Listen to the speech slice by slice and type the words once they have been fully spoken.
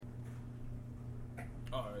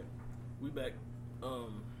Alright. We back.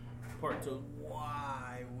 Part 2.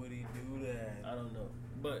 Why would he do that? I don't know.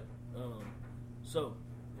 But, so,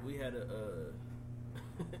 we had a,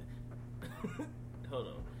 hold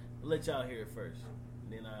on. I'll let y'all hear it first.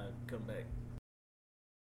 Then I come back.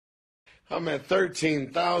 I'm at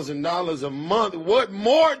 $13,000 a month. What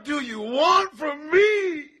more do you want from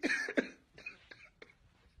me?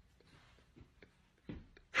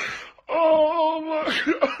 Oh my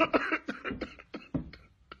God.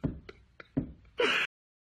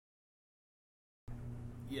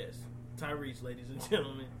 Yes, Tyrese, ladies and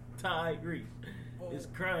gentlemen. Tyrese is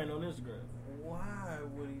crying on Instagram. Why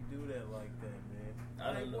would he do that like that, man?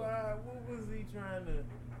 I don't know. Why? What was he trying to...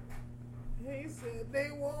 He said they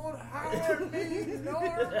won't hire me. No.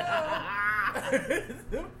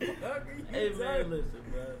 Hey man, listen,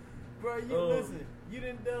 bro. Bro, listen. You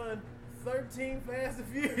done 13 Fast and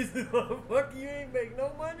Furious, motherfucker. You ain't make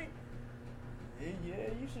no money.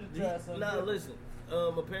 Yeah, you should have tried something. Nah, listen.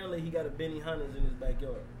 Apparently he got a Benihana's in his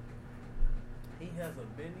backyard. He has a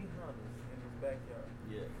Benihana's in his backyard.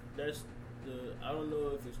 Yeah, that's the. I don't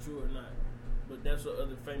know if it's true or not, but that's what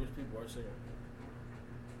other famous people are saying.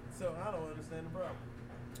 So I don't understand the problem.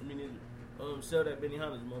 I mean, sell that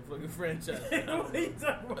Benihana's motherfucking franchise. What are you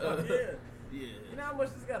talking about? Yeah. You know how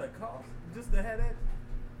much this gotta cost just to have that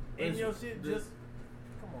in your shit? Just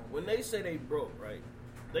come on. When they say they broke, right?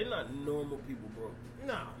 They not normal people broke.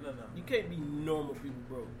 No. You can't be normal people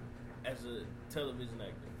broke as a television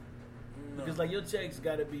actor. No. Because like your checks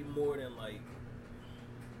gotta be more than like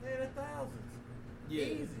in the thousands. Yeah,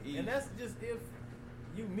 easy. And that's just if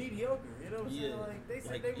you mediocre. You know what I'm saying? Like they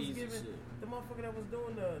said they was giving the motherfucker that was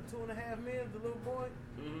doing the 2.5 million, the little boy.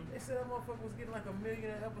 Mm-hmm. They said that motherfucker was getting like $1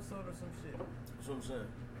 million an episode or some shit. That's what I'm saying.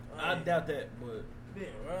 I doubt that, but yeah,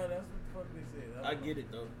 right. That's what the fuck they said. I get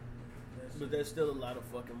it though, but that's still a lot of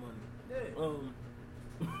fucking money.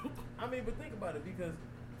 Yeah. I mean, but think about it, because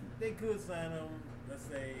they could sign him, let's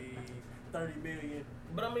say, $30 million.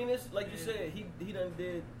 But I mean, it's like you said, he done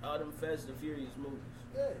did all them Fast and Furious movies.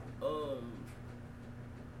 Yeah.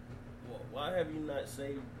 Why have you not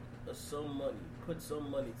saved some money, put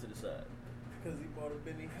some money to the side? Because he bought a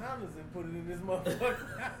Benihana's and put it in his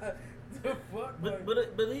motherfucker. The fuck?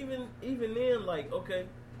 But even then, like, okay,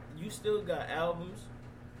 you still got albums.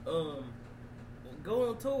 Go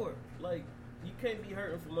on tour. Like, you can't be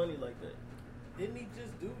hurting for money like that. Didn't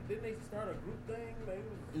they start a group thing? Like,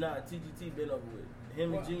 nah, TGT been over with.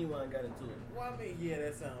 Him and Genuine got into it. Well, I mean, yeah,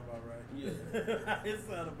 that sound about right. Yeah. It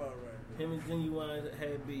sound about right. Bro. Him and Genuine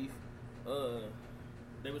had beef.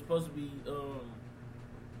 They were supposed to be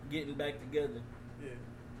getting back together. Yeah.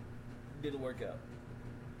 Didn't work out.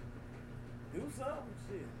 Do something,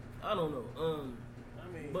 shit. I don't know. I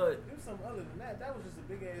mean, but do something other than that. That was just a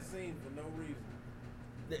big ass scene for no reason.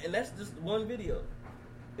 And that's just one video.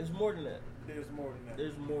 It's more than that. There's more than that.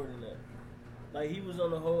 There's more than that. Like, he was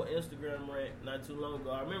on a whole Instagram rant not too long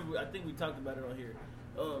ago. I think we talked about it on here.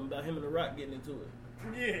 About him and The Rock getting into it.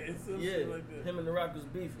 Yeah, shit like that. Him and The Rock was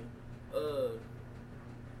beefing.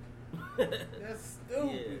 That's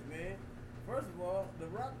stupid, man. First of all, The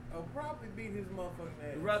Rock will probably beat his motherfucking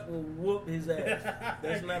ass. The Rock will whoop his ass.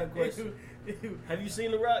 That's not a question. Have you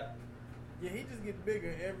seen The Rock? Yeah, he just gets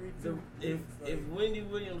bigger every 2 weeks. If Wendy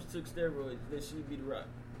Williams took steroids, then she'd be The Rock.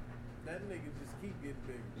 That nigga just keep getting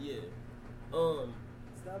bigger. Yeah.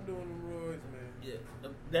 Stop doing them roids, man.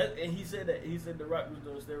 Yeah. And he said that. He said The Rock was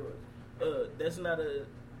doing steroids. That's not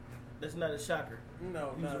a shocker.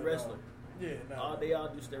 No, he's a wrestler. Yeah, no. They all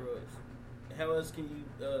do steroids. How else can you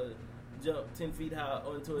jump 10 feet high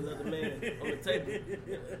onto another man on the table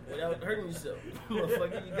without hurting yourself?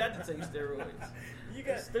 Motherfucker, you got to take steroids.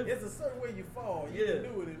 It's a certain way you fall. You can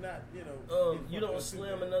do it and not, you don't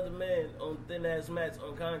slam another man on thin ass mats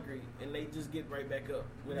on concrete and they just get right back up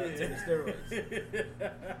without taking steroids.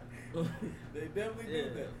 They definitely do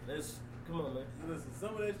that. Come on, man. Listen,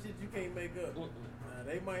 some of that shit you can't make up.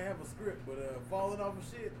 They might have a script, but falling off of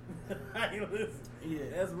shit, I ain't listen. Yeah,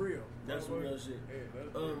 that's real. That's some real shit.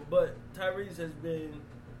 Yeah, but Tyrese has been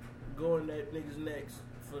going at niggas' necks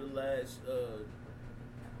for the last,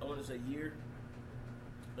 I want to say year.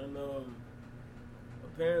 And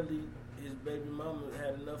apparently his baby mama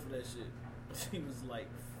had enough of that shit. She was like,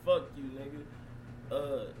 "Fuck you,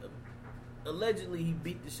 nigga." Allegedly, he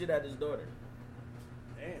beat the shit out of his daughter.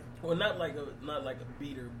 Damn. Well, not like a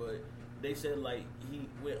beater, but they said like he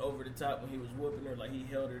went over the top when he was whooping her. Like he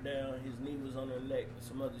held her down, his knee was on her neck, and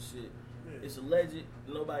some other shit. Yeah. It's alleged.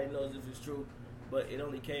 Nobody knows if it's true, but it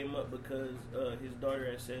only came up because his daughter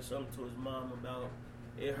had said something to his mom about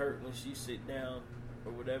it hurt when she sit down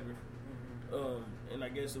or whatever. Mm-hmm. And I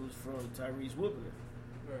guess it was from Tyrese whooping her.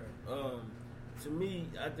 Right. to me,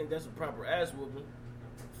 I think that's a proper ass whooping.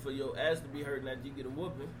 For your ass to be hurting after you get a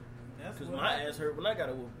whooping. Because my ass hurt when I got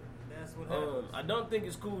a whooping. That's what happens. I don't think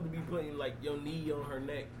it's cool to be putting like your knee on her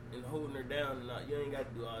neck and holding her down. And you ain't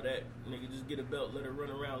got to do all that. Nigga, just get a belt, let her run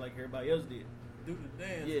around like everybody else did. Do the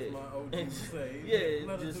dance, as my OG would say.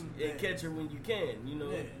 Yeah, just and catch her when you can. You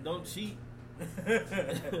know, don't cheat. You know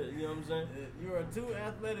what I'm saying? You are too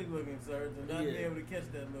athletic looking, sir, to not be able to catch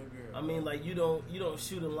that little girl. I mean, like you don't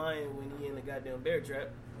shoot a lion when he in a goddamn bear trap.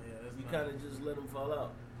 Yeah, that's you kind of just let him fall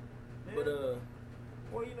out. Yeah. But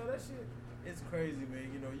well, you know that shit. It's crazy,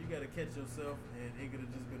 man. You know, you gotta catch yourself, and it could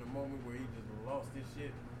have just been a moment where he just lost his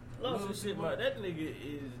shit. Lost his shit, man. That nigga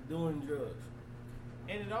is doing drugs.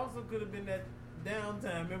 And it also could have been that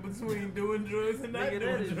downtime in between doing drugs and not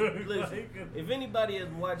doing drugs. Listen, if anybody has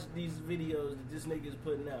watched these videos that this nigga is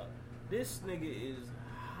putting out, this nigga is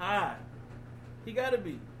high. He gotta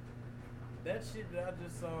be. That shit that I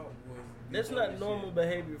just saw was... That's not normal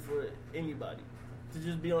behavior for anybody. To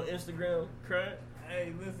just be on Instagram crying.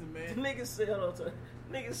 Hey, listen, man. The nigga said, hold on,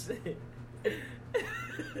 nigga said,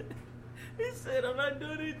 he said, I'm not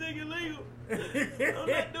doing anything illegal. I'm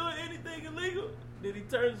not doing anything illegal. Then he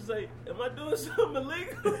turns and say, am I doing something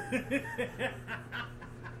illegal?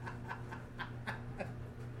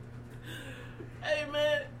 Hey,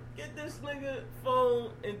 man, get this nigga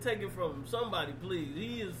phone and take it from him. Somebody, please.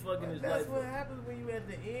 He is fucking his life. That's what happens when you at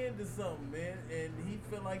the end of something, man. And he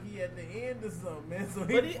feel like he at the end of something, man. So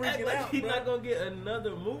but he freaking act like out, he bro. not gonna get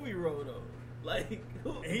another movie role though. Like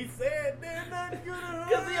he said, there's nothing gonna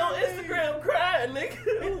because he on Instagram crying, nigga.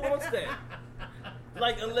 Who wants that?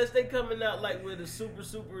 Like unless they coming out like with a super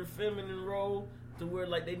feminine role to where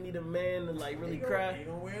like they need a man to like really cry. He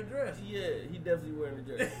gonna wear a dress. Yeah, he definitely wearing a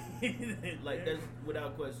dress. Like that's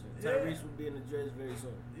without question. Tyrese will be in a dress very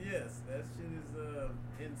soon. Yes, that shit is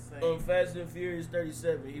insane. On Fast and Furious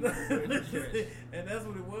 37, he was wearing a dress. And that's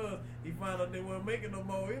what it was. He found out they weren't making no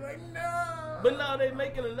more. He like, no. But now they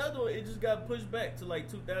making another one. It just got pushed back to like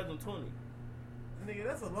 2020. Nigga,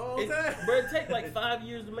 that's a long time. Bro, it take like 5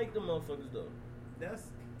 years to make them motherfuckers though. That's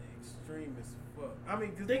extreme as fuck. I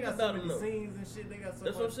mean, because they got so many scenes and shit. They got so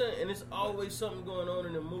That's what I'm saying. And it's always something going on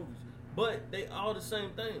in the movies. But they all the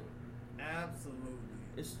same thing. Absolutely.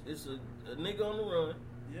 It's a nigga on the run.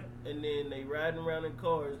 Yep. And then they riding around in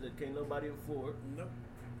cars that can't nobody afford. Nope.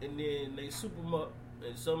 And then they soup them up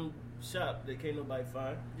in some shop that can't nobody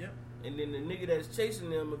find. Yep. And then the nigga that's chasing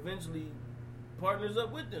them eventually partners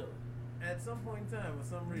up with them. At some point in time, for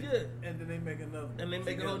some reason. Yeah. And then they make another one. And they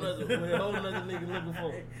make a whole nother nigga looking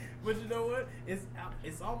for him. But you know what?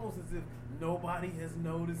 It's almost as if nobody has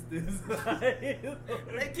noticed this.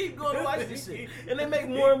 They keep going to watch this shit. And they make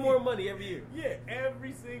more and more money every year. Yeah,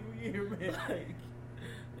 every single year, man.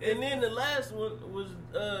 And then the last one was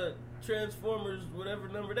Transformers, whatever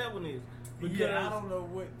number that one is. Because I don't know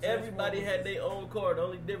what. Everybody had their own car. The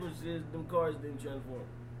only difference is them cars didn't transform.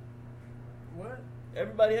 What?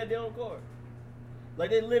 Everybody had their own car.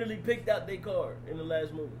 Like they literally picked out their car in the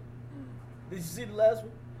last movie. Did you see the last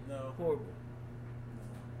one? No. Horrible.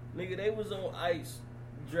 No. Nigga, they was on ice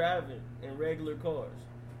driving in regular cars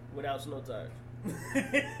without snow tires.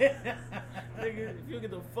 Nigga, if you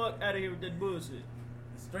get the fuck out of here with that bullshit.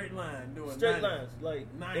 Straight line, doing straight lines, like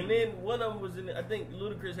 90. And then one of them was in. I think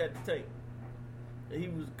Ludacris had the tank, and he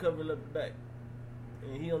was covering up the back,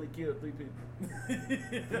 and he only killed 3 people.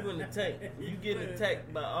 You in the tank, you getting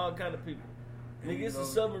attacked by all kind of people. Nigga, it's a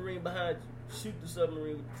submarine behind you. Shoot the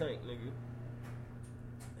submarine with the tank, nigga.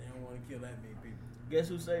 They don't want to kill that many people. Guess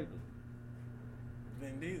who saved him?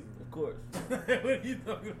 Vin Diesel. Of course. What are you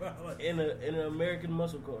talking about? Like, in an American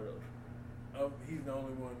muscle car though. Oh, he's the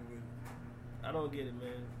only one with. I don't get it,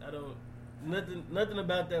 man. I don't. Nothing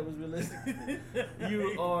about that was realistic.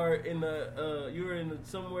 You are in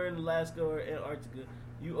somewhere in Alaska or Antarctica.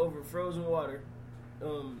 You over frozen water,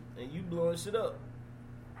 and you blowing shit up.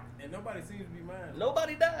 And nobody seems to be minding.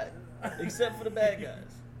 Nobody died except for the bad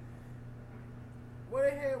guys. Well,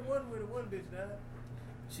 they had one where the one bitch died.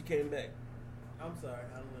 She came back. I'm sorry,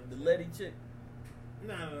 I don't know. The Letty chick.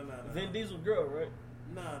 No. Vin Diesel girl, right?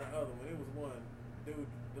 Nah, the other one. It was one dude.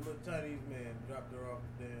 The little Chinese man dropped her off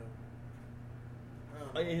the damn.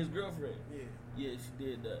 Oh yeah, his girlfriend. Yeah. Yeah, she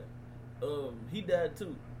did die. He died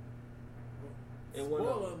too. Spoiler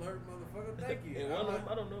alert, motherfucker! Thank you. And one of them,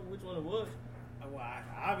 I don't know which one it was. Well,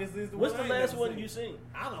 obviously it's the What's one. the last one you seen?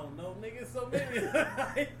 I don't know, nigga. So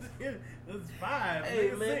many. It's 5. Hey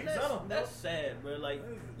nigga, man, 6. I don't know. that's sad, bro. Like,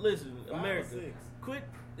 listen, 5 America, or 6. quit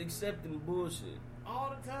accepting bullshit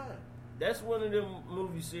All the time. That's one of them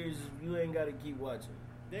movie series you ain't got to keep watching.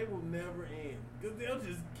 They will never end because they'll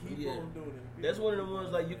just keep on doing it. That's one of the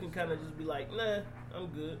ones like you can kind of just be like, nah, I'm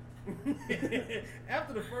good.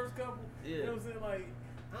 After the first couple, yeah. You know what I'm saying? Like,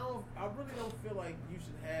 I really don't feel like you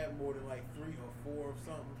should have more than like 3 or 4 or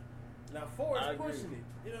something. Now 4 is pushing it.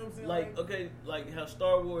 You know what I'm saying? Like, okay, like how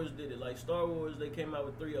Star Wars did it. Like Star Wars, they came out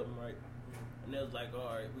with 3 of them, right? Mm-hmm. And they was like,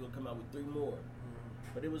 all right, we're gonna come out with 3 more.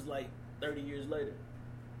 Mm-hmm. But it was like 30 years later.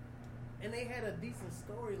 And they had a decent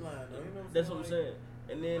storyline, though. You know what I'm That's saying? what I'm saying.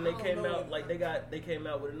 And then they came out like they came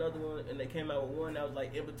out with another one, and they came out with one that was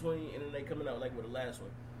like in between, and then they coming out like with the last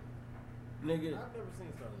one. Nigga, I've never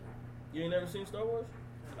seen Star Wars. You ain't never seen Star Wars?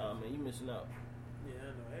 Oh man, you missing out. Yeah,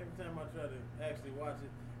 I know. Every time I try to actually watch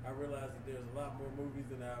it, I realize that there's a lot more movies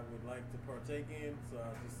than I would like to partake in, so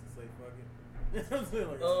I just say fuck it.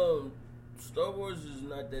 Star Wars is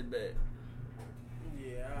not that bad.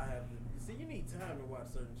 Yeah, I have to. See, you need time to watch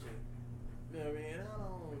certain shit. You know what I mean? I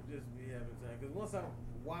don't just be having time. Because once I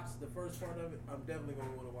watch the first part of it, I'm definitely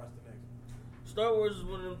going to want to watch the next one. Star Wars is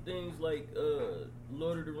one of them things like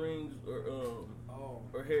Lord of the Rings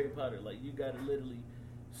or Harry Potter. Like, you got to literally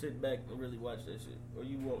sit back and really watch that shit, or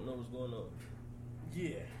you won't know what's going on.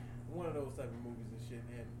 Yeah, one of those type of movies and shit.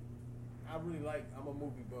 And I really I'm a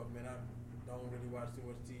movie buff, man. I don't really watch too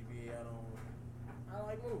much TV. I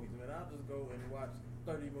like movies, man. I'll just go and watch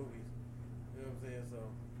 30 movies. You know what I'm saying? So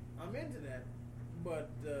I'm into that, but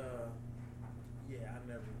yeah, I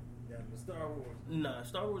never got into Star Wars. Nah,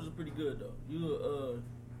 Star Wars is pretty good though.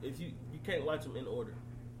 If you can't watch them in order.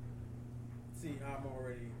 See, I have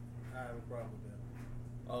a problem with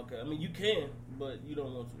that. Okay, I mean you can, but you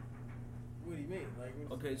don't want to. What do you mean? Like,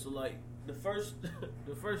 okay, so like the first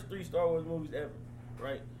 3 Star Wars movies ever,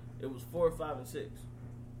 right? It was 4, 5, and 6.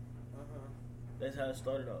 That's how it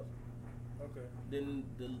started off. Okay. Then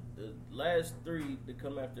the last 3 that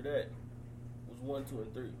come after that was 1, 2,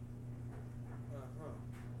 and 3.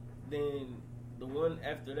 Then the one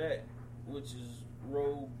after that, which is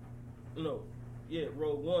Rogue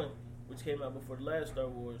One, which came out before the last Star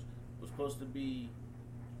Wars, was supposed to be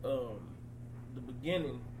the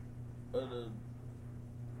beginning of the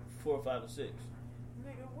 4, 5, and 6.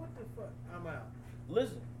 Nigga, what the fuck? I'm out.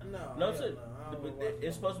 Listen. No, I'm saying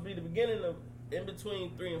it's supposed to be the beginning of in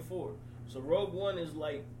between 3 and 4. So Rogue One is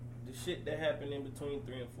like the shit that happened in between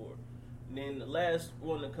 3 and 4. And then the last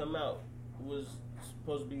one to come out was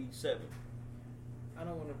supposed to be 7. I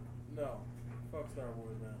don't want to. No, fuck Star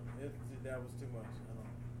Wars now. That was too much. I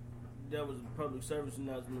don't. That was a public service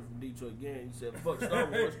announcement from Detroit Gan. He said, "Fuck Star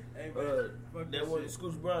Wars." Hey, fuck that wasn't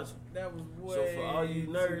Scootz Bronson. That was way. So for all you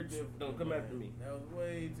nerds, don't come after me. That was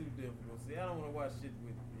way too difficult. See, I don't want to watch shit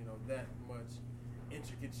with that much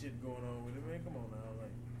intricate shit going on with it. Man, come on now,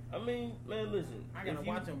 like. I mean, man, listen. I gotta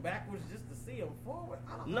watch them backwards just to see them forward.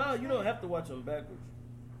 No, you don't have to watch them backwards.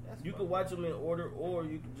 You can watch them in order, or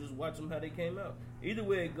you can just watch them how they came out. Either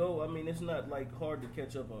way it go, I mean, it's not like hard to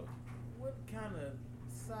catch up on. What kind of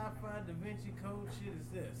sci-fi Da Vinci Code shit is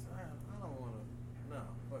this? I don't want to. No,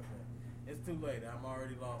 fuck that. It's too late. I'm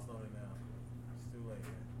already lost on it now. It's too late,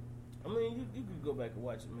 man. I mean, you could go back and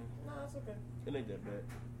watch it, man. No, it's okay. It ain't that bad.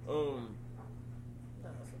 No,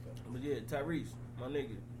 it's okay. But yeah, Tyrese, my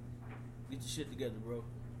nigga, get your shit together, bro.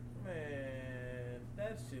 Man,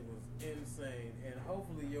 that shit was insane. And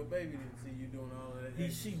hopefully your baby didn't see you doing all of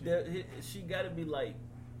that. She got to be like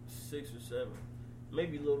 6 or 7,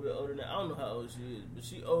 maybe a little bit older than that. I don't know how old she is, but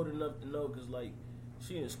she old enough to know because like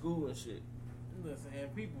she in school and shit. Listen,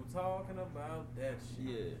 and people talking about that shit.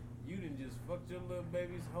 Yeah. You done just fucked your little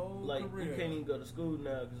baby's whole career. Like, you can't even go to school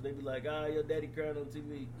now because they be like, your daddy crying on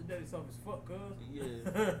TV. Your daddy soft as fuck, cuz. Yeah.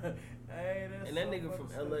 Hey, that's and that nigga from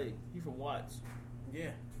L.A. He from Watts.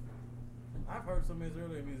 Yeah. I've heard some of his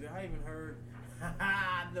earlier music. I even heard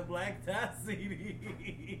the Black Tie CD.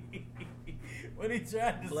 When he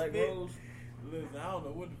tried to Black spit. Rose? Listen, I don't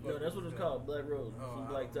know what the fuck. No, that's what it's called, Black Rose from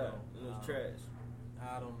Black Tie. And it was trash.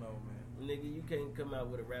 I don't know, man. Nigga, you can't come out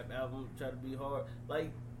with a rap album, try to be hard.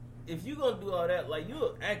 Like, if you gonna do all that, like, you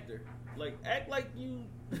an actor. Like, act like you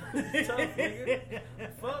tough, nigga.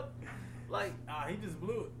 Fuck. Like, he just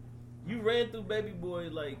blew it. You ran through Baby Boy,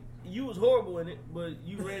 like, you was horrible in it, but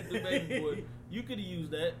you ran through Baby Boy. You could have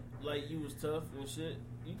used that, like, you was tough and shit.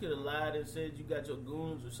 You could have lied and said you got your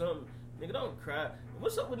goons or something. Nigga, don't cry.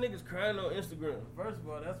 What's up with niggas crying on Instagram? First of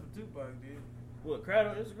all, that's what Tupac did. What, cried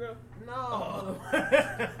on Instagram? No. Oh.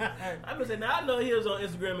 I've been saying, now I know he was on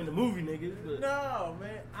Instagram in the movie, nigga. But no,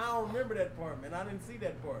 man. I don't remember that part, man. I didn't see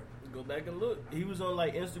that part. Go back and look. He was on,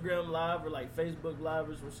 like, Instagram Live or, like, Facebook Live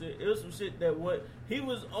or some shit. It was some shit that he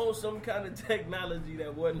was on some kind of technology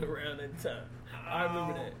that wasn't around at the time. I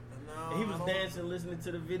remember that. No, and he was dancing, listening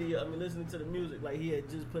to the listening to the music like he had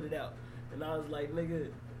just put it out. And I was like, nigga,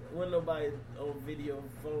 wasn't nobody on video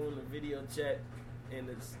phone or video chat in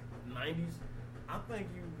the 90s. I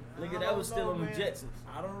think you... Nigga, that was still on the Jetsons.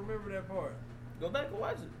 I don't remember that part. Go back and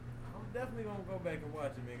watch it. I'm definitely going to go back and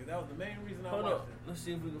watch it, man, because that was the main reason I Hold watched up. it. Let's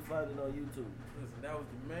see if we can find it on YouTube. Listen, that was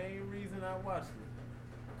the main reason I watched it.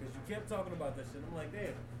 Because you kept talking about that shit. I'm like,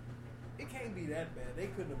 damn, it can't be that bad.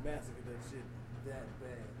 They couldn't have massacred that shit that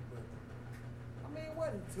bad. But, I mean, it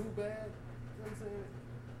wasn't too bad. You know what I'm saying?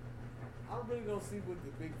 I'm really going to see what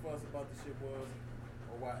the big fuss about the shit was,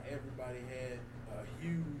 or why everybody had a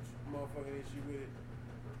huge motherfucking issue with it.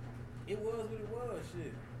 It was what it was,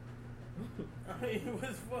 shit. I mean, it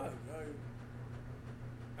was fucked.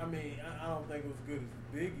 I mean, I don't think it was good as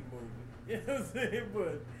the Biggie movie. You know what I'm saying?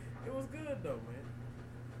 But it was good, though, man.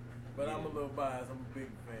 But yeah. I'm a little biased. I'm a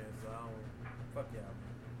Biggie fan, so I don't... Fuck y'all,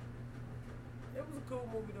 man. It was a cool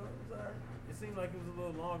movie, though. It was alright. It seemed like it was a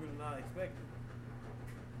little longer than I expected.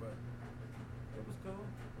 But it was cool.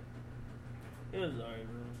 It was alright,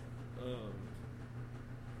 man.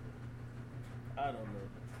 I don't know.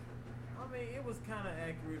 I mean, it was kind of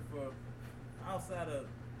accurate for outside of...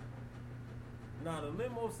 Now, the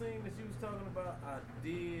limo scene that you was talking about, I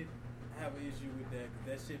did have an issue with that because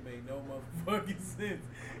that shit made no motherfucking sense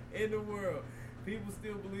in the world. People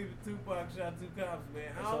still believe that Tupac shot 2 cops,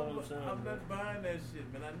 man. I'm not buying that shit,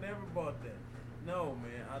 man. I never bought that. No,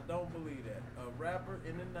 man, I don't believe that. A rapper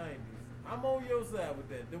in the 90s. I'm on your side with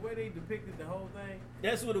that. The way they depicted the whole thing.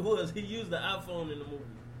 That's what it was. He used the iPhone in the movie.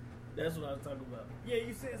 That's what I was talking about. Yeah,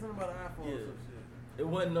 you said something about an iPhone or some shit. He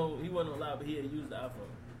wasn't on live, but he had used the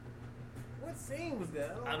iPhone. What scene was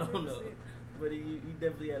that? I don't know. But he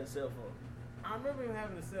definitely had a cell phone. I remember him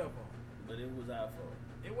having a cell phone. But it was iPhone.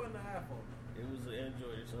 It wasn't an iPhone. It was an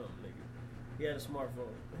Android or something, nigga. He had a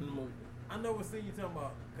smartphone in the movie. I know what scene you talking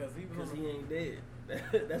about, because he ain't dead.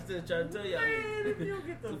 That's still trying to tell y'all. Man, if you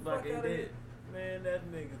get the fuck out of here. Man, that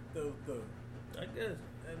nigga thug. I guess.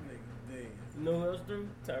 That nigga dead. You know who else through?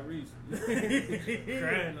 Tyrese.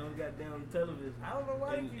 Crying on goddamn television. I don't know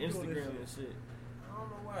why they keep Instagram doing this shit. I don't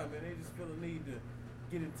know why, man. They just feel the need to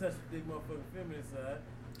get in touch with their motherfucking feminine side.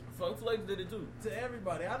 Funk Flex did it too. To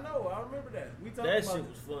everybody. I know. I remember that. We talked that about shit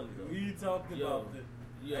was funny though. We talked about it.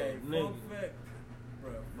 Hey, Funk Flex.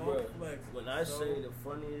 Funk Flex. When I say the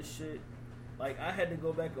funniest shit, like I had to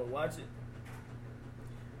go back and watch it.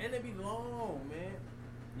 And they be long, man.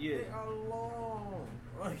 Yeah. They are long.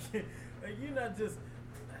 Like you're not just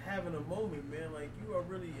having a moment, man. Like you are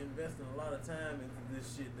really investing a lot of time into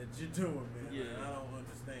this shit that you're doing, man. Yeah. I don't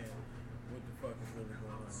understand what the fuck is really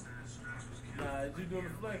going on. Nah, is you doing the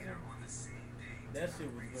flexing? That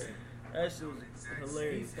shit was great. That shit was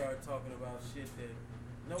hilarious. He started talking about shit that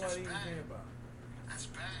nobody even care about. That's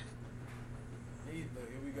bad. Look,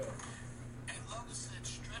 here we go. And Lover said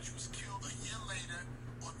Stretch was killed a year later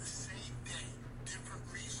on the same day. Different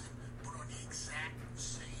reason, but on the exact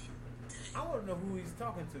same day. I want to know who he's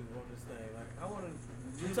talking to on this thing. Like, I want to.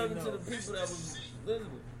 He's talking to the people that was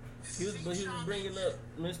listening. He was bringing up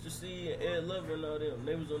Mr. C and Ed Lover and all them.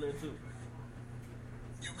 They was on there too.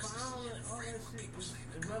 All that shit is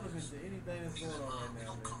irrelevant to anything that's going on right now, we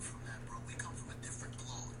don't man. come from that, bro. We come from a different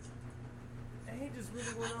cloth. And he just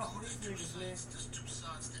really went off with these niggas, man. There's 2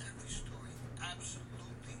 sides to every story.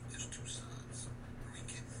 Absolutely, there's 2 sides.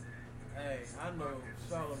 Hey, I know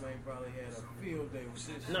Charlamagne probably had a field day with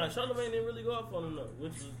this shit. Nah, Charlamagne didn't really go off on him though,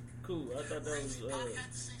 which was cool. I thought that was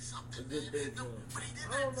a good thing for him.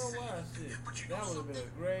 I don't know why, shit. That would have been a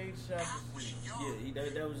great shot to shoot. Yeah,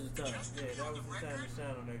 that was his time. Yeah, that was his time to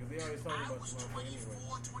shine on there, because he always talking about this motherfucker anyway.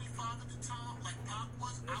 25 at the time, like Pac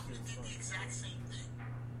was, I would have did the exact same thing.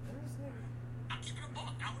 And this nigga, I'm keeping it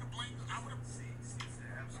buck. I would have blamed him. I would have.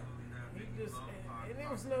 he just, and there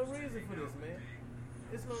was no reason for this, man.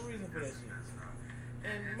 There's no reason for that shit.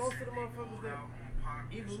 And most of the motherfuckers that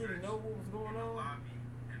even really know what was going on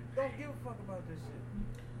don't give a fuck about this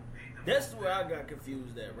shit. That's where I got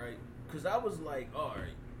confused at, right? Because I was like, all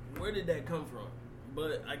right, where did that come from?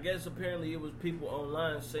 But I guess apparently it was people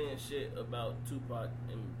online saying shit about Tupac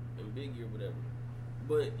and Biggie or whatever.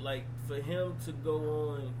 But like for him to go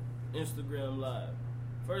on Instagram Live,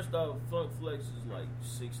 first off, Funk Flex is like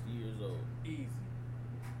 60 years old. Easy.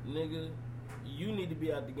 Nigga, you need to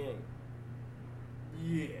be out the game.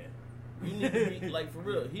 Yeah. You need to be, like, for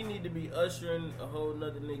real, he need to be ushering a whole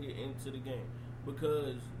nother nigga into the game.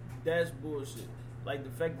 Because that's bullshit. Like,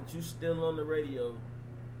 the fact that you still on the radio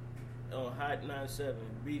on Hot 97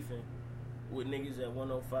 beefing with niggas at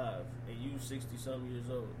 105 and you 60-something years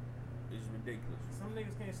old is ridiculous. Some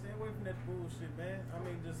niggas can't stay away from that bullshit, man. I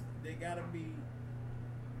mean, just, they gotta be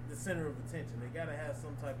the center of attention. They gotta have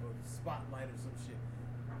some type of spotlight or some shit.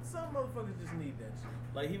 Some motherfuckers just need that shit.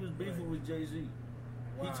 Like, he was beefing with Jay-Z.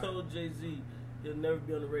 Why? He told Jay-Z he'll never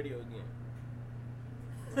be on the radio again.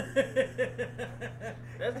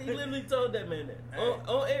 He literally told that man that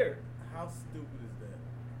on air. How stupid is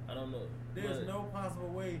that? I don't know. There's no possible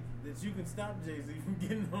way that you can stop Jay-Z from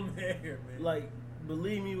getting on the air, man. Like,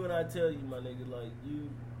 believe me when I tell you, my nigga. Like you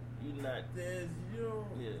not.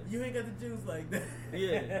 You ain't got the juice like that.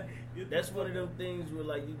 Yeah, that's one of them things where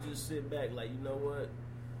like you just sit back, like, you know what?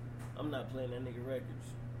 I'm not playing that nigga records,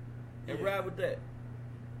 and ride with that.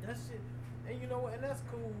 That shit, and you know what? And that's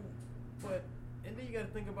cool, but and then you got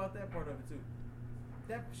to think about that part of it too.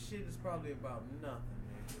 That shit is probably about nothing,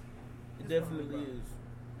 man. It definitely is.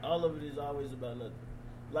 All of it is always about nothing.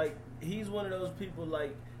 Like, he's one of those people,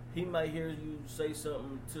 like, he might hear you say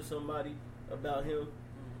something to somebody about him.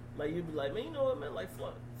 Like, you'd be like, man, you know what, man? Like,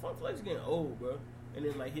 Funk Flex getting old, bro. And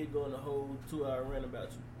then, like, he'd go on a whole 2-hour rant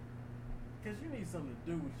about you. Because you need something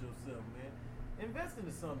to do with yourself, man. Invest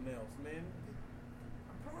into something else, man.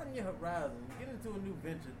 Broaden your horizon. Get into a new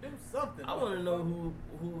venture. Do something. I want to know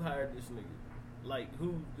who hired this nigga. Like,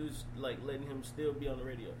 who just, like, letting him still be on the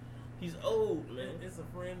radio. He's old, man. It's a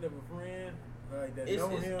friend of a friend. Like that know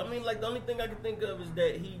him. I mean, like, the only thing I can think of is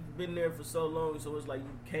that he's been there for so long, so it's like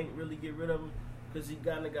you can't really get rid of him because he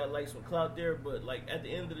kind of got, like, some clout there. But, like, at the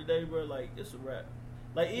end of the day, bro, like, it's a wrap.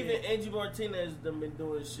 Like, even Angie Martinez done been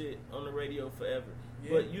doing shit on the radio forever. Yeah.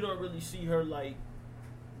 But you don't really see her, like,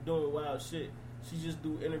 doing wild shit. She just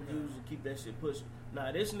do interviews and keep that shit pushing.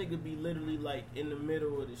 Nah, this nigga be literally, like, in the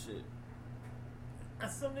middle of the shit.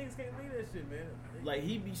 Some niggas can't leave that shit, man. Like,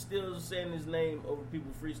 he be still saying his name over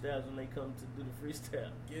people's freestyles when they come to do the freestyle.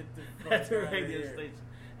 Get the fuck at the out radio of here. station.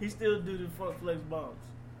 He still do the Funk Flex bombs.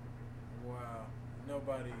 Wow.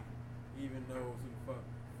 Nobody even knows who the fuck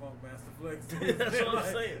Funk Master Flex is. That's what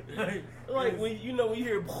I'm saying. Like when you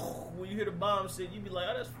hear the bomb shit, you be like,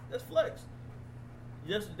 oh, that's Flex.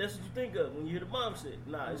 That's what you think of when you hear the bomb shit.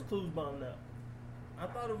 Nah, it's Clues Bomb now. I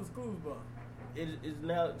thought it was Clues Bomb. It is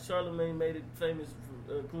now. Charlamagne made it famous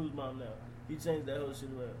for Clues Bomb now. He changed that whole shit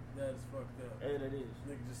around. That is fucked up. And it is.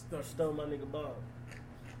 Nigga just stole my nigga bomb.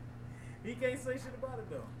 He can't say shit about it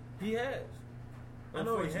though. He has. I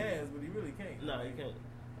know he has, but he really can't. Nah, he can't.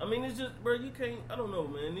 I mean, it's just, bro, you can't. I don't know,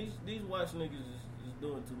 man. These watch niggas is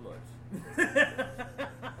doing too much.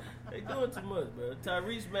 They doing too much, bro.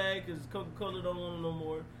 Tyrese mad because Coca-Cola don't want him no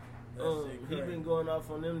more. He been going off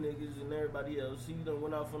on them niggas and everybody else. He done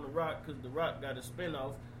went off on The Rock because The Rock got a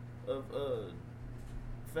spinoff of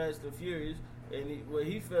Fast and Furious, and what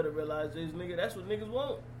he failed to realize is, nigga, that's what niggas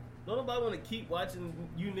want. Don't nobody want to keep watching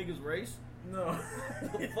you niggas race. No.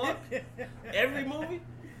 The fuck? Every movie?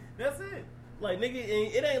 That's it. Like, nigga,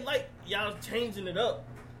 it ain't like y'all changing it up.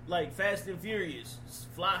 Like Fast and Furious,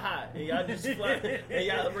 fly high, and y'all just fly, and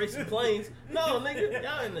y'all racing planes. No, nigga,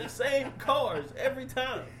 y'all in the same cars every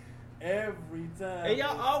time. Every time. And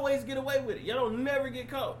y'all always get away with it. Y'all don't never get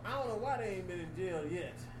caught. I don't know why they ain't been in jail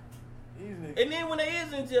yet. And then when they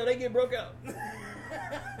is in jail, they get broke out.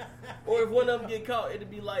 Or if one of them get caught,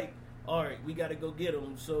 it'd be like, all right, we got to go get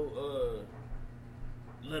him, so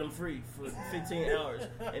let him free for 15 hours.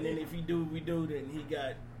 And then if we do, then he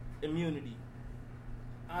got immunity.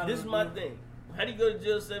 This is my thing. How do you go to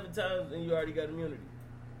jail 7 times and you already got immunity?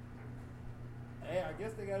 Hey, I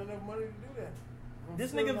guess they got enough money to do that.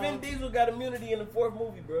 This nigga Vin Diesel got immunity in the 4th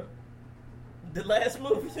movie, bro. The last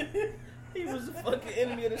movie. He was the fucking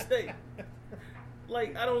enemy of the state.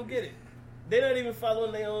 Like, I don't get it. They're not even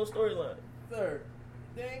following their own storyline. Sir,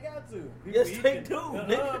 they ain't got to. Yes, they do.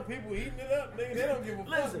 People eating it up, nigga. They don't give a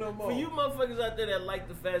fuck no more. For you motherfuckers out there that like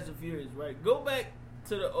the Fast and Furious, right? Go back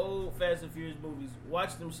to the old Fast and Furious movies,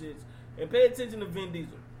 watch them shits, and pay attention to Vin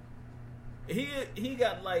Diesel. He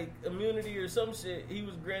got like immunity or some shit. He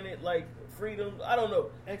was granted like freedom. I don't know.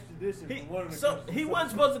 Extradition from one of the he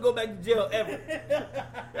wasn't supposed to go back to jail ever.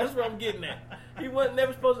 That's what I'm getting at. He wasn't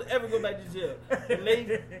never supposed to ever go back to jail. And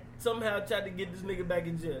they somehow tried to get this nigga back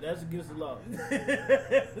in jail. That's against the law.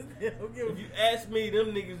 If you ask me, them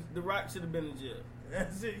niggas, The Rock should have been in jail.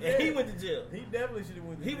 That's it. And he went to jail. He definitely should have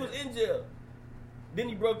went to jail. He was in jail. Then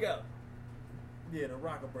he broke out. Yeah, The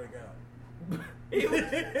Rock will break out. He was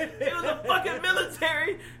a fucking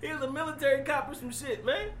military. He was a military cop or some shit,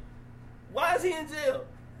 man. Why is he in jail?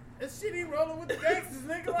 That shit he rolling with the gangsters,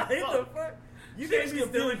 nigga. Like, the fuck? You can't be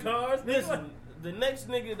stealing cars. Listen, the next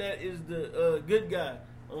nigga that is the good guy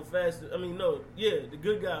on Fast. The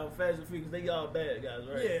good guy on Fast and Furious. They all bad guys,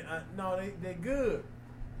 right? Yeah, no, they good,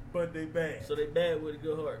 but they bad. So they bad with a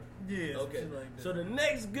good heart. Yeah. Okay. Like that. So the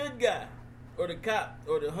next good guy, or the cop,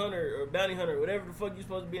 or the hunter, or bounty hunter, whatever the fuck you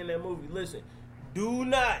supposed to be in that movie. Listen, do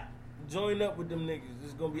not join up with them niggas.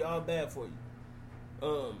 It's gonna be all bad for you.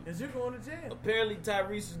 Cause you're going to jail. Apparently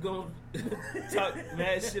Tyrese is gonna talk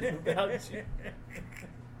mad shit about you.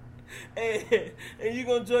 and you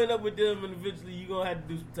gonna join up with them, and eventually you gonna have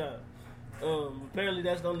to do some time. Apparently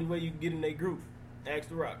that's the only way you can get in their group. Ask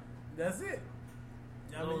the Rock. That's it.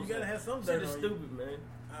 I mean, you gotta have some dirt on you. Shit is stupid, man.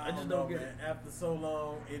 I just don't get it. After so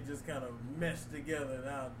long, it just kind of meshed together, and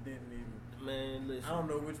I didn't even. Man, listen. I don't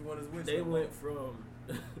know which one is which.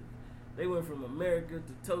 They went from America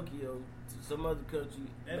to Tokyo to some other country.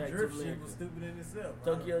 That drift shit was stupid in itself.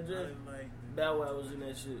 Tokyo drift. Bow Wow was in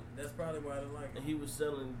that shit. That's probably why I didn't like it. And he was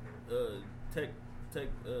selling tech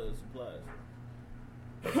supplies.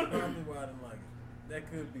 That's probably why I didn't like it. That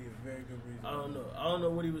could be a very good reason. I don't know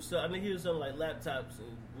what he was selling. I think he was selling like laptops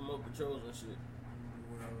and remote controls and shit.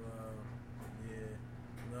 Well, yeah.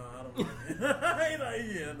 No, I don't like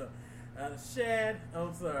it. Yeah, no. Shad,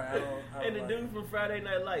 I'm sorry. I don't and the like dude it. from Friday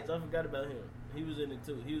Night Lights, I forgot about him. He was in it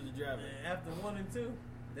too. He was the driver. Man, after 1 and 2,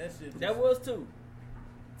 that shit. That was 2.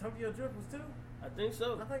 Tokyo Drift was 2? I think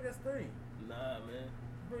so. I think that's 3. Nah, man.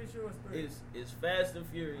 I'm pretty sure it's 3. It's Fast and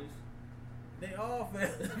Furious. They all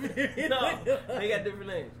Fast and Furious. No, they got different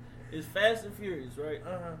names. It's Fast and Furious, right?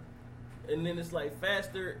 Uh-huh. And then it's like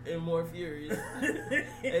Faster and More Furious.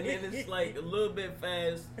 And then it's like a little bit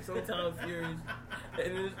fast, sometimes furious.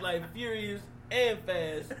 And then it's like Furious and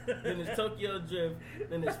Fast. Then it's Tokyo Drift.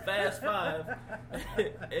 Then it's Fast 5.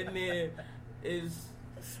 And then it's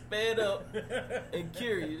Sped Up and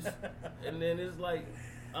Curious. And then it's like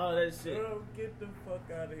all that shit. Bro, get the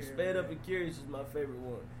fuck out of here. Sped Up and Curious is my favorite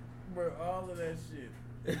one. Bro, all of that shit.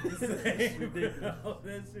 It's ridiculous. All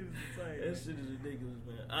that shit is the same. That shit is ridiculous,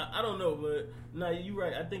 man. I don't know, but nah, you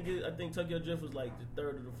right. I think Tokyo Drift was like the 3rd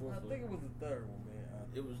or the 4th one. I think it was the 3rd one, man.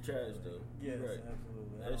 It was trash though. Yes, right.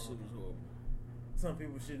 absolutely. That shit was horrible. Some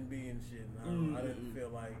people shouldn't be in shit. And I didn't feel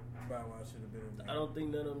like Bow Wow should have been in there. I don't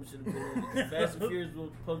think none of them should have been in it. Fast and Furious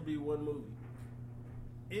was supposed to be one movie.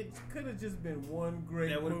 It could have just been one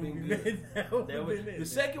great movie. That would have been good. That would have been it.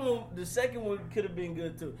 The second one could have been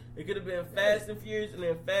good too. It could have been Fast and Furious and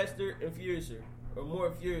then Faster and Furiouser. Or More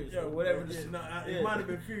Furious, or whatever. It might have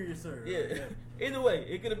been Furiouser. Yeah. Either way,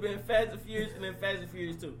 it could have been Fast and Furious and then Fast and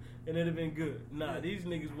Furious 2. And it'd have been good. Nah, these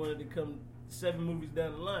niggas wanted to come 7 movies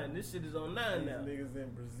down the line. This shit is on 9 now. These niggas in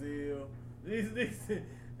Brazil. These niggas.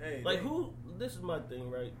 Hey, like who? This is my thing,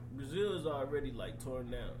 right? Brazil is already like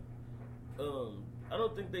torn down. I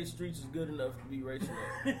don't think they streets is good enough to be racing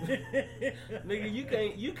on. Nigga,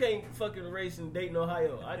 you can't fucking race in Dayton,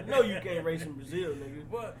 Ohio. I know you can't race in Brazil, nigga.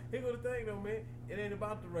 But here go the thing though, man. It ain't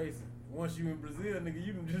about the racing. Once you in Brazil, nigga,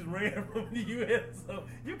 you just ran from the U.S. So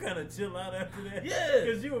you kind of chill out after that. Yeah,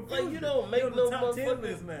 because you like you don't make no motherfucking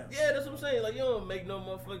list now. Yeah, that's what I'm saying. Like you don't make no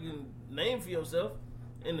motherfucking name for yourself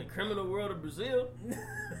in the criminal world of Brazil.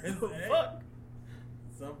 Fuck.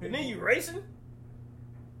 Some people, and then you racing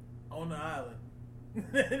on the island.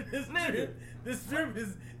 This strip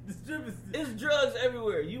is. It's drugs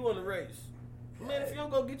everywhere. You want to race, man? If you don't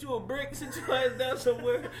go get you a brick, sit your ass down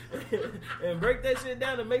somewhere and break that shit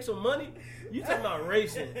down and make some money. You talking about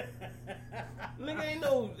racing, nigga? Ain't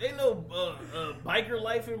no biker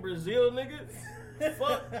life in Brazil, nigga.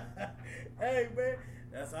 Fuck. Hey man,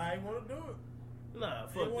 that's how I want to do it. Nah,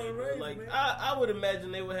 fuck that. Race, like I would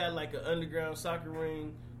imagine they would have like an underground soccer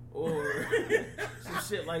ring. Or some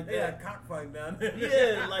shit like that. Yeah, cockfighting down there.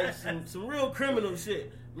 Yeah, like some real criminal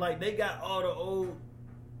shit. Like they got all the old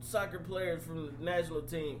soccer players from the national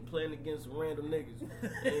team playing against some random niggas,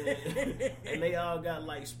 and they all got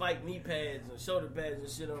like spiked knee pads and shoulder pads and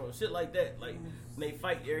shit on, shit like that. Like and they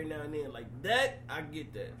fight every now and then. Like that, I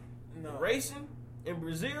get that. No. Racing in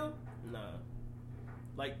Brazil, nah.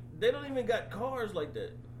 Like they don't even got cars like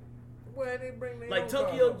that. Well, they bring their like own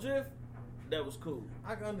Tokyo cars. Drift. That was cool.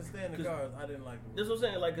 I can understand the cars. I didn't like them. That's what I'm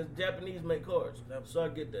saying. Like, cause Japanese make cars, so I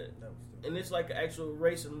get that. And it's like an actual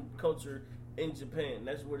racing culture in Japan.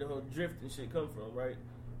 That's where the whole drift and shit come from, right?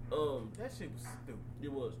 That shit was stupid.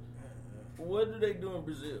 It was. What do they do in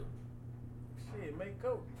Brazil? Shit, make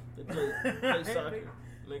coke. They play soccer.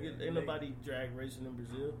 Nigga, ain't nobody drag racing in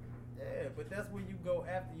Brazil. Yeah, but that's where you go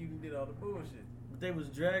after you did all the bullshit. They was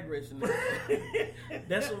drag racing there.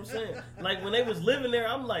 That's what I'm saying. Like when they was living there,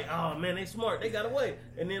 I'm like, oh man, they smart. They got away.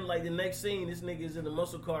 And then like the next scene, this nigga is in a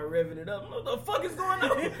muscle car revving it up. What the fuck is going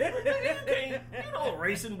on? You don't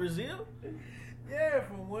race in Brazil. Yeah,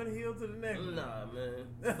 from one hill to the next. Nah, man.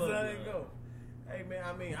 That's how they go. Hey man,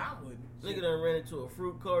 I mean, I wouldn't. Nigga done ran into a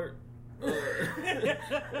fruit cart. Nigga,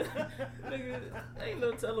 ain't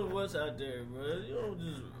no telling what's out there, bro. You don't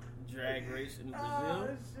just drag race in Brazil. Oh,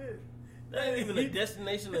 shit. That ain't even a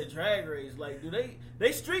destination of drag race. Like, do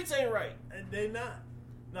they streets ain't right. They not.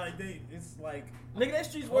 Like, it's like... Nigga, that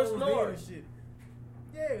streets worse than ours. Shit.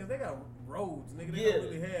 Yeah, because they got roads, nigga. They don't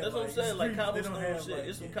really have. That's what I'm saying. Like cobblestone have, shit. like,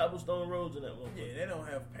 It's some cobblestone roads in that one. Yeah, they don't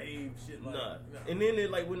have paved shit like nah. No. And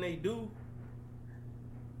then like when they do,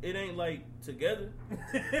 it ain't like together.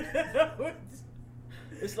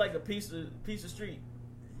 It's like a piece of street.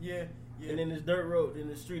 Yeah. And then it's dirt road, then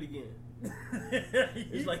it's street again.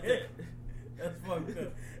 It's like that. That's fucked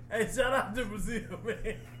up. Hey, shout out to Brazil,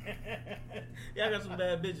 man. Y'all got some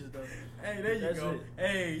bad bitches though. Hey, there you That's go. it.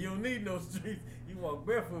 Hey, you don't need no streets. You walk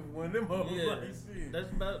barefoot with one of them hoes like shit.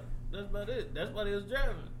 That's about it. That's why they was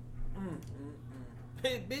driving.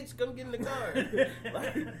 Hey, bitch, come get in the car.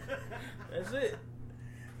 Like, that's it.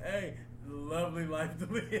 Hey, lovely life to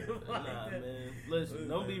live. Like nah, that. man. Listen,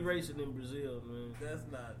 don't be racing in Brazil, man. That's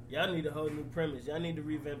not. Y'all need a whole new premise. Y'all need to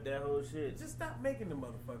revamp that whole shit. Just stop making the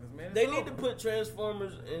motherfuckers, man. They need to put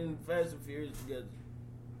Transformers and Fast and Furious together.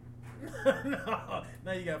 No,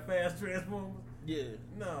 now you got fast Transformers. Yeah.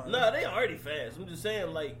 No, they already fast. I'm just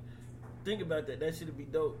saying, like, think about that. That shit'd be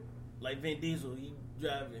dope. Like Vin Diesel, he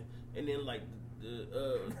driving, and then like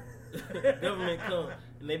the government come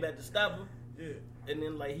and they about to stop him. Yeah. And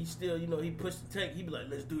then like he still, he pushed the tank. He be like,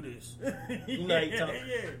 "Let's do this." You know how he talk.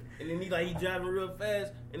 Yeah. And then he driving real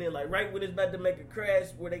fast. And then like right when it's about to make a crash,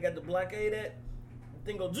 where they got the blockade at, the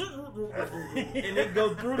thing go and then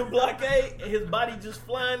go through the blockade, and his body just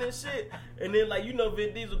flying and shit. And then like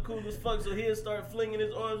Vin Diesel cool as fuck, so he'll start flinging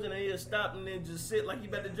his arms and then he'll stop and then just sit like he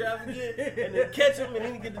about to drive again, and then catch him and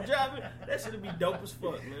then he get to driving. That shit'd be dope as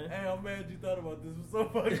fuck, man. Hey, I'm mad you thought about this. It was so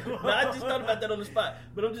fucking long. No, I just thought about that on the spot,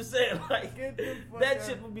 but I'm just saying like that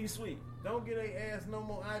shit would be sweet. Don't get their ass no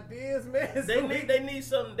more ideas, man. They need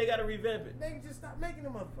something. They gotta revamp it. They can just stop making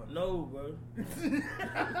them motherfuckers. No, bro.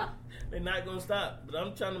 They're not gonna stop. But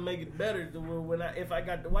I'm trying to make it better to where if I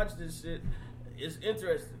got to watch this shit, it's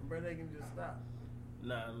interesting. Bro, they can just stop.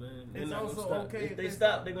 Nah, man. It's not also gonna stop. okay if they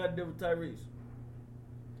stop, they're gonna deal with Tyrese.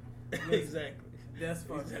 Exactly. That's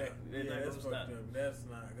fucked exactly. up. They're not that's gonna fucked stop. up. That's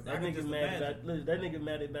not. That nigga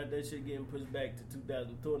mad about that shit getting pushed back to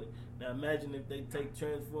 2020. Now imagine if they take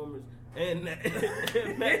Transformers and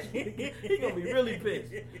imagine he gonna be really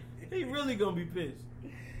pissed. He really gonna be pissed.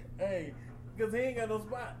 Hey, because he ain't got no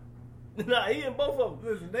spot. Nah, he in both of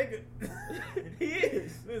them. Listen, they could. He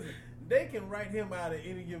is. Listen, they can write him out at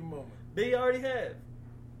any given moment. They already have.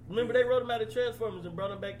 Remember, they wrote him out of Transformers and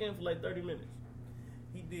brought him back in for like 30 minutes.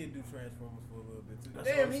 He did do Transformers for a little bit too. That's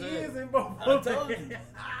Damn, what I'm he saying. is in both. I told you.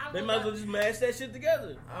 They might as well just mash that shit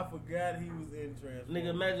together. I forgot he was in Transformers. Nigga,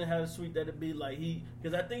 imagine how sweet that'd be. Like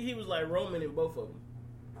because I think he was like Roman in both of them.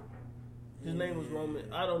 His name was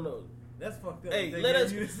Roman. I don't know. That's fucked up. Hey, hit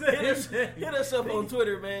us up on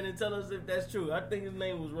Twitter, man, and tell us if that's true. I think his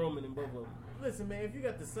name was Roman in both of them. Listen, man, if you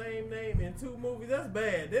got the same name in two movies, that's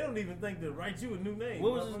bad. They don't even think to write you a new name.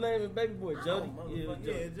 What was his name in Baby Boy? Jody.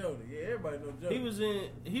 Yeah, Jody. Yeah, everybody knows Jody.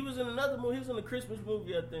 He was in another movie. He was in a Christmas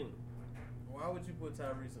movie, I think. Why would you put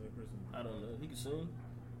Tyrese in a Christmas movie? I don't know. He could sing.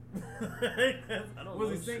 I don't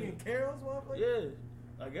was he singing carols, motherfucker?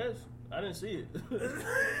 Yeah, I guess. I didn't see it.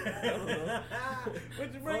 I don't know.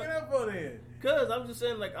 What you bringing up for then? Cause I'm just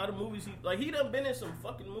saying, like, all the movies he done been in some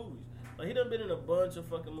fucking movies. Like he done been in a bunch of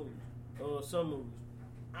fucking movies. Or some movies.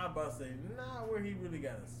 I'm about to say, where he really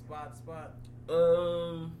got a spot.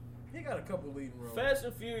 He got a couple leading roles. Fast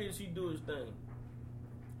and Furious, he do his thing.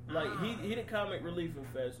 Like he the comic relief in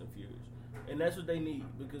Fast and Furious. And that's what they need.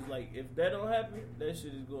 Because like if that don't happen, that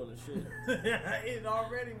shit is going to shit. It's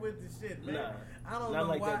already with the shit, man. Nah, I don't know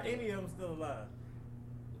like why any of them still alive.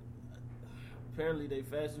 Apparently they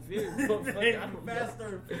Fast and Furious. Faster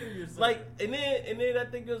and Furious. Like and then I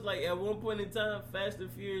think it was like at one point in time, Fast and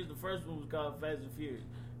Furious, the first one was called Fast and Furious.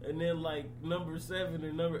 And then like number 7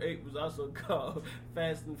 and number 8 was also called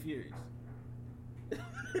Fast and Furious.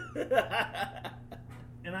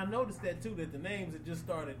 And I noticed that too, that the names had just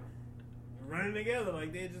started running together,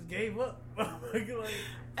 like they just gave up.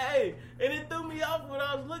 Hey, and it threw me off when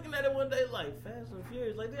I was looking at it one day, like Fast and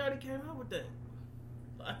Furious, like they already came out with that.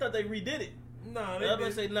 I thought they redid it. Nah, I was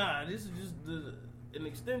gonna say, nah, this is just an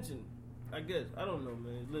extension. I guess. I don't know,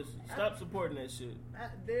 man. Listen, stop supporting that shit.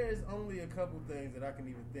 There's only a couple things that I can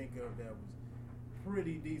even think of that was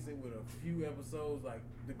pretty decent with a few episodes, like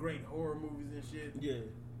the great horror movies and shit. Yeah.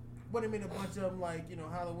 But I mean, a bunch of them, like,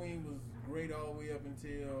 Halloween was great all the way up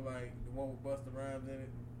until, like, the one with Busta Rhymes in it.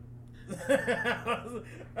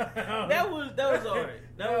 that was alright. That was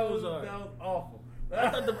alright. That was awful. I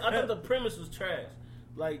thought the premise was trash.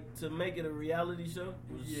 Like, to make it a reality show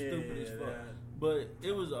was stupid as fuck. But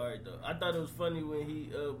it was alright though. I thought it was funny when he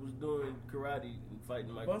was doing karate and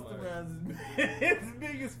fighting Michael Myers. Busta Rhymes is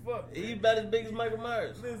big as fuck. He's about as big as Michael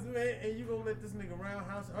Myers. Listen, man, and you gonna let this nigga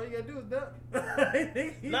roundhouse? All you gotta do is duck.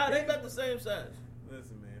 Nah, they about the same size.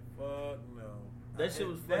 Listen, man, Fuck no. That shit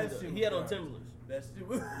was funny. He had on Timberlands. That shit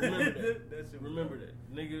was. Remember that. That shit was Remember that.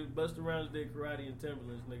 Nigga, Busta Rhymes did karate in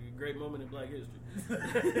Timberlands. Nigga, great moment in Black history.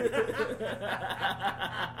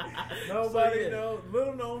 Nobody knows.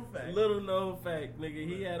 Little known fact. Little known fact, nigga.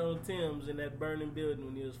 He had on Timbs in that burning building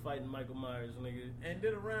when he was fighting Michael Myers, nigga. And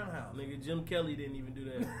did a roundhouse. Nigga, Jim Kelly didn't even do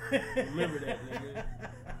that. Remember that, nigga.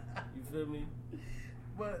 You feel me?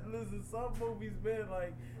 But listen, some movies, man,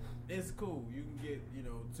 like, it's cool. You can get,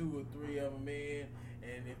 2 or 3 of them in,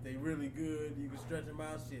 and if they really good, you can stretch them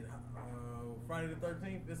out. Shit, Friday the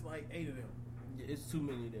 13th, it's like 8 of them. Yeah, it's too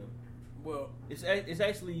many of them. Well, it's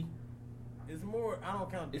actually. It's more. I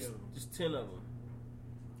don't count the It's other ones. just 10 of them.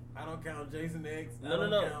 I don't count Jason X.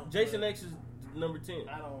 No. Jason X is number 10.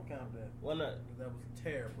 I don't count that. Why not? That was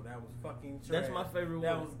terrible. That was fucking trash. That's my favorite one.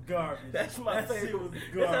 That was garbage. That's my favorite. Shit was That's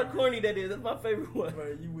garbage. how corny that is. That's my favorite one.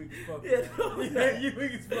 Bro, you weak as fuck. Yeah, You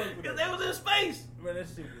weak as fuck. Because they was in space. Bro, that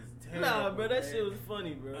shit was terrible. Nah, bro, that shit was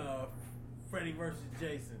funny, bro. Freddy versus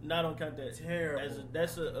Jason. No, I don't count that. Terrible.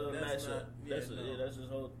 That's a That's matchup. not- That's no. that's a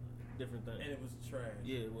whole different thing. And it was trash.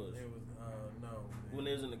 Yeah, it was. It was, no. Man. When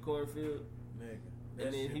they was in the cornfield, Nigga.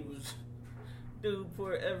 and then he was, dude,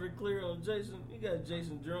 pour Everclear on Jason. You got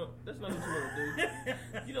Jason drunk. That's not what you want to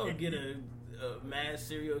do. You don't get a mass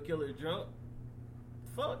serial killer drunk.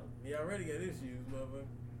 Fuck. He already got issues, motherfucker.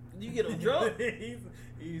 You get him drunk?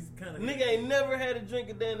 he's kind of... Nigga ain't never had a drink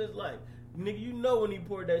a day in his life. Nigga, you know when he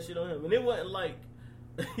poured that shit on him. And it wasn't like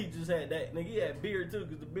he just had that. Nigga, he had beer too,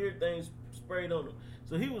 because the beer thing sprayed on him.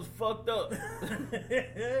 So he was fucked up.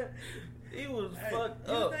 He was fucked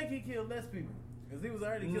up. You think he killed less people? Because he was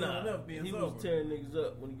already killing enough being he sober. was tearing niggas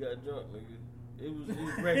up when he got drunk, nigga. He was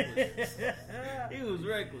reckless. He was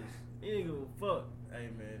reckless. He didn't give a fuck. Hey,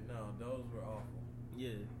 man, no, those were awful. Yeah.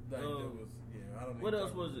 Like, I don't what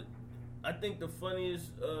else was it? I think the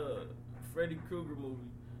funniest Freddy Krueger movie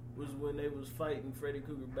was when they was fighting Freddy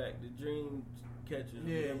Krueger back, the Dream Catchers.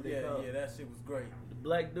 Yeah, that shit was great. The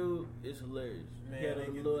black dude is hilarious. Man, he had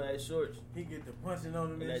them little ass shorts. He get the punching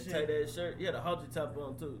on him and that shit. tight ass shirt. He had a halter top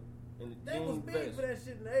on too. And the they was jean big vest. for that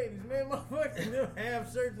shit in the 80s, man. Motherfuckers, them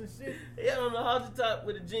half shirts and shit. He had on a halter top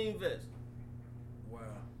with a jean vest. Wow.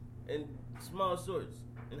 And small shorts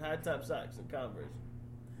and high top socks and Converse.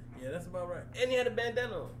 Yeah, that's about right. And he had a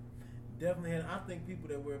bandana on. Definitely had. I think people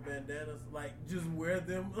that wear bandanas like just wear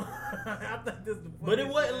them. I think that's the. But it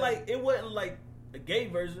wasn't like a gay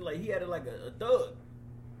version. Like he had it like a thug.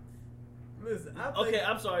 Listen, okay,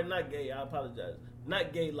 I'm sorry, not gay. I apologize.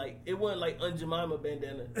 Not gay. Like it wasn't like Jemima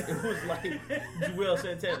bandana. It was like Joel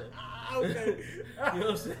Santana. Okay. You know what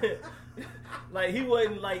I'm saying? Like he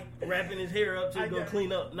wasn't like wrapping his hair up to go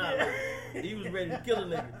clean up. Nah, like, he was ready to kill a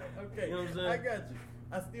nigga. Okay, you know what I'm saying? I got you.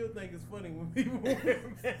 I still think it's funny when people wear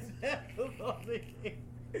bandanas on their head.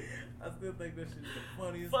 I still think that shit's the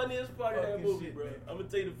funniest part of that movie, shit, bro. Man. I'm gonna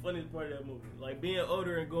tell you the funniest part of that movie. Like being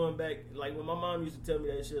older and going back, like when my mom used to tell me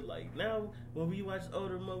that shit. Like now, when we watch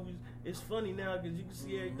older movies, it's funny now because you can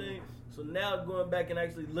see everything. So now going back and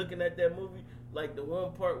actually looking at that movie, like the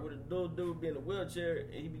one part where the little dude be in a wheelchair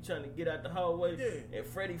and he be trying to get out the hallway, and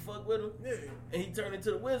Freddy fuck with him, and he turned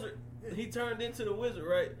into the wizard. He turned into the wizard,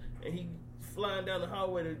 right? And he flying down the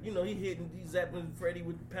hallway to, he hitting, he zapping Freddy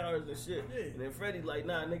with the powers and shit. And then Freddy like,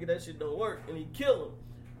 nah, nigga, that shit don't work. And he kill him.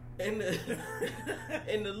 And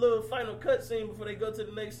in the little final cut scene before they go to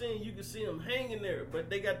the next scene, you can see him hanging there, but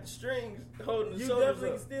they got the strings holding the shoulders up. You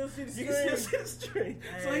definitely still see the strings. You can still see the strings.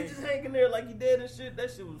 So he just hanging there like he dead and shit.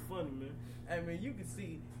 That shit was funny, man. Hey, man, you can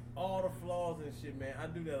see all the flaws and shit, man. I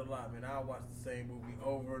do that a lot, man. I watch the same movie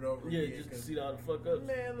over and over again. Yeah, just to see all the fuck ups.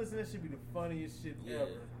 Man, listen, that should be the funniest shit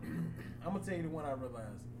ever. I'm gonna tell you the one I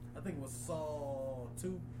realized. I think it was Saw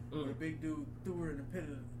 2, where the big dude threw her in the pit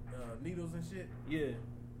of needles and shit. Yeah.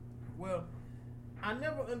 Well, I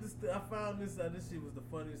never understood. I found this shit was the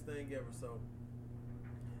funniest thing ever. So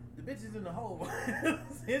the bitch is in the hole.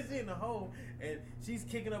 She's in the hole, and she's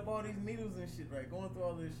kicking up all these needles and shit, right? Going through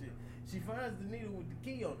all this shit. She finds the needle with the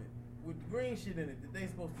key on it, with the green shit in it that they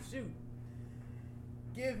supposed to shoot.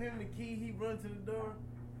 Give him the key. He run to the door.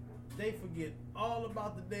 They forget all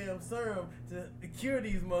about the damn serum to cure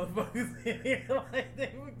these motherfuckers. Like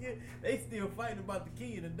they still fighting about the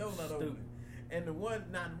key and the door not opening. And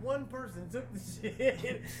not one person took the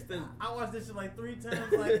shit. I watched this shit like 3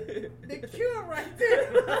 times. Like the cure right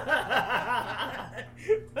there.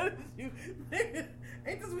 What is you, nigga?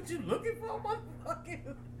 Ain't this what you looking for,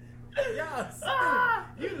 motherfucker? Y'all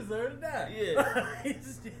stupid. You deserve to die. Yeah.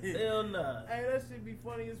 Hell nah. Hey, that shit be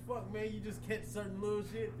funny as fuck, man. You just catch certain little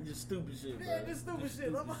shit. Just stupid shit, bro. Yeah, just stupid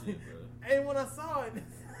shit. And when I saw it,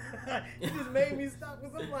 it just made me stop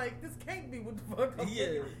because I'm like, this can't be what the fuck I'm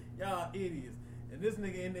thinking. Y'all idiots. And this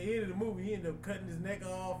nigga in the end of the movie, he ended up cutting his neck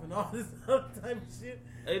off and all this other type of shit.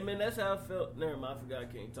 Hey man, that's how I felt. Never mind, I forgot I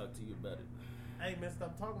can't talk to you about it. Hey man,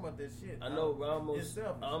 stop talking about that shit. I know, I almost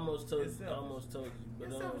told you. But,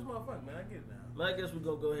 it's selfish motherfucker, man. I get it now. Man, I guess we're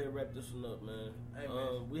gonna go ahead and wrap this one up, man. Hey,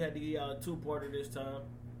 man. We had to get y'all a 2-parter this time.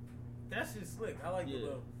 That shit's slick. I like the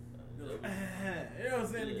little you know what I'm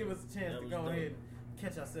saying, to give us a chance to go ahead and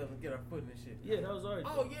catch ourselves and get our foot in this shit. Yeah, that was alright.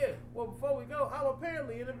 Oh yeah. Well, before we go, I'm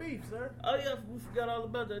apparently in the beef, sir. Oh yeah, we forgot all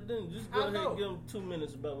about that, didn't we? Just go ahead and give them 2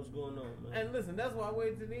 minutes about what's going on, man. And listen, that's why I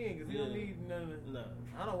waited to the end, because he don't need none of that. Nah.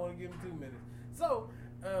 I don't want to give him 2 minutes. So,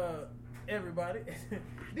 everybody,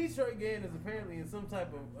 Detroit Gan is apparently in some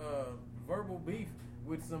type of verbal beef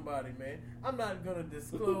with somebody, man. I'm not going to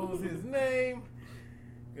disclose his name,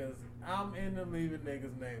 because I'm into leaving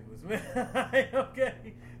niggas nameless, man.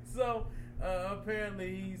 Okay? So,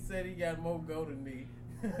 apparently he said he got more go than me.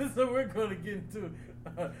 So we're going to get into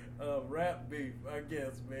rap beef, I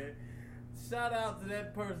guess, man. Shout out to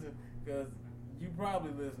that person, because you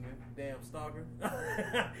probably listening, damn stalker.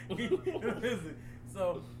 Listen,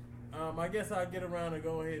 so I guess I'll get around to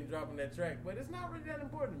go ahead and dropping that track, but it's not really that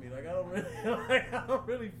important to me. Like I don't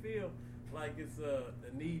really feel like it's a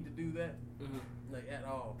need to do that, like at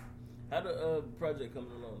all. How the project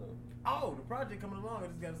coming along though? Oh, the project coming along. I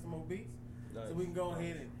just got some more beats, so we can go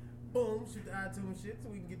ahead and boom, shoot the iTunes shit, so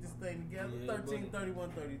we can get this thing together.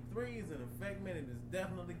 133133 is in effect, man. It is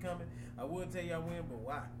definitely coming. I would tell y'all when, but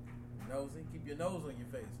why? Nosy, keep your nose on your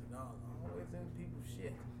face. And always in people's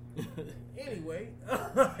shit. Anyway,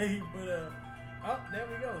 but there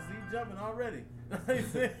we go. See, jumping already.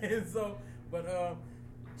 So, but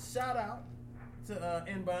shout out to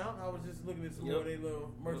Inbound. I was just looking at some more of their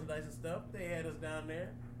little merchandise and stuff. They had us down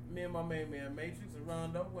there. Me and my main man Matrix and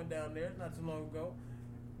Rondo went down there not too long ago.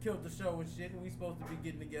 Killed the show and shit, and we supposed to be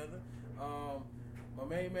getting together. My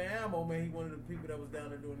main man Ammo, man, he one of the people that was down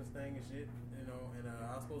there doing this thing and shit, you know. And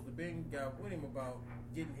I was supposed to got with him about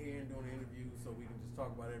getting here and doing the interview so we can just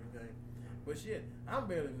talk about everything. But shit, I'm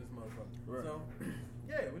barely in this motherfucker. Right. So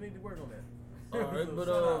yeah, we need to work on that. All right, so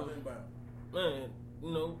but man,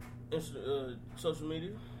 you know, social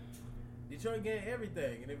media. Detroit Gan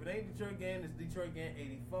everything, and if it ain't Detroit Gan, it's Detroit Gan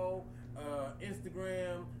 84.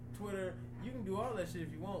 Instagram, Twitter, you can do all that shit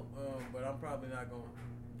if you want, but I'm probably not gonna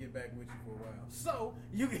get back with you for a while. So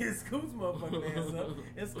you can hit Scoot's motherfucking ass up,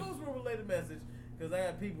 and Scoot's will relate a message because I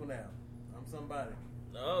have people now. I'm somebody.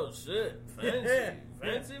 Oh shit!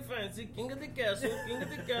 Fancy! King of the castle,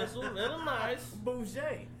 little nice.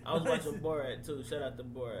 Boucher. I was watching Borat too. Shout out to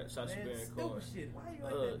Borat. Sacha Baron Cohen. Shit. Why you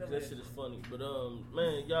like that? That shit is funny. But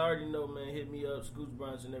man, y'all already know, man. Hit me up, Scoot's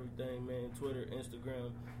Brunch and everything, man. Twitter,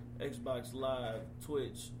 Instagram, Xbox Live,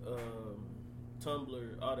 Twitch,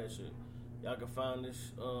 Tumblr, all that shit. Y'all can find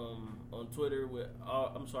us on Twitter with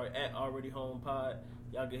at Already Home Pod.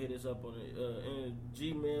 Y'all can hit us up on in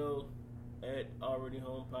Gmail at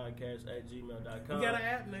alreadyhomepodcast@gmail.com. You got an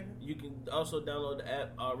app, nigga. You can also download the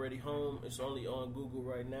app Already Home. It's only on Google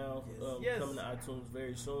right now. Yes. Coming to iTunes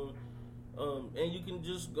very soon. And you can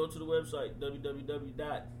just go to the website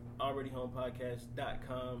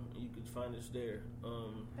www.alreadyhomepodcast.com. You can find us there.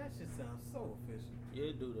 That shit sounds so official. Yeah,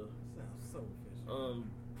 it do though. It sounds so official.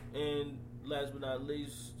 And last but not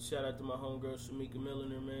least, shout out to my homegirl Shamika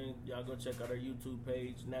Milliner, man. Y'all go check out her YouTube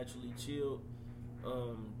page, Naturally Chilled.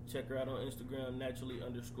 Check her out on Instagram,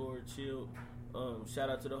 naturally_chilled. Shout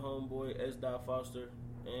out to the homeboy S. Foster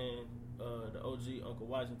and the OG Uncle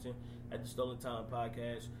Washington at the Stolen Time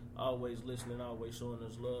Podcast. Always listening, always showing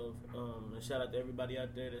us love. And shout out to everybody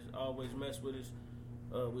out there that's always mess with us.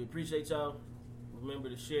 We appreciate y'all. Remember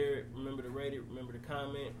to share it, remember to rate it, remember to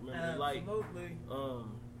comment, remember to like. Absolutely.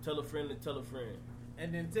 Tell a friend to tell a friend.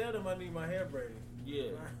 And then tell them I need my hair braided.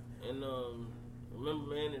 Yeah. And remember,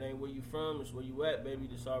 man, it ain't where you from, it's where you at, baby.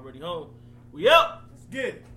 It's already home. We up. Let's get it.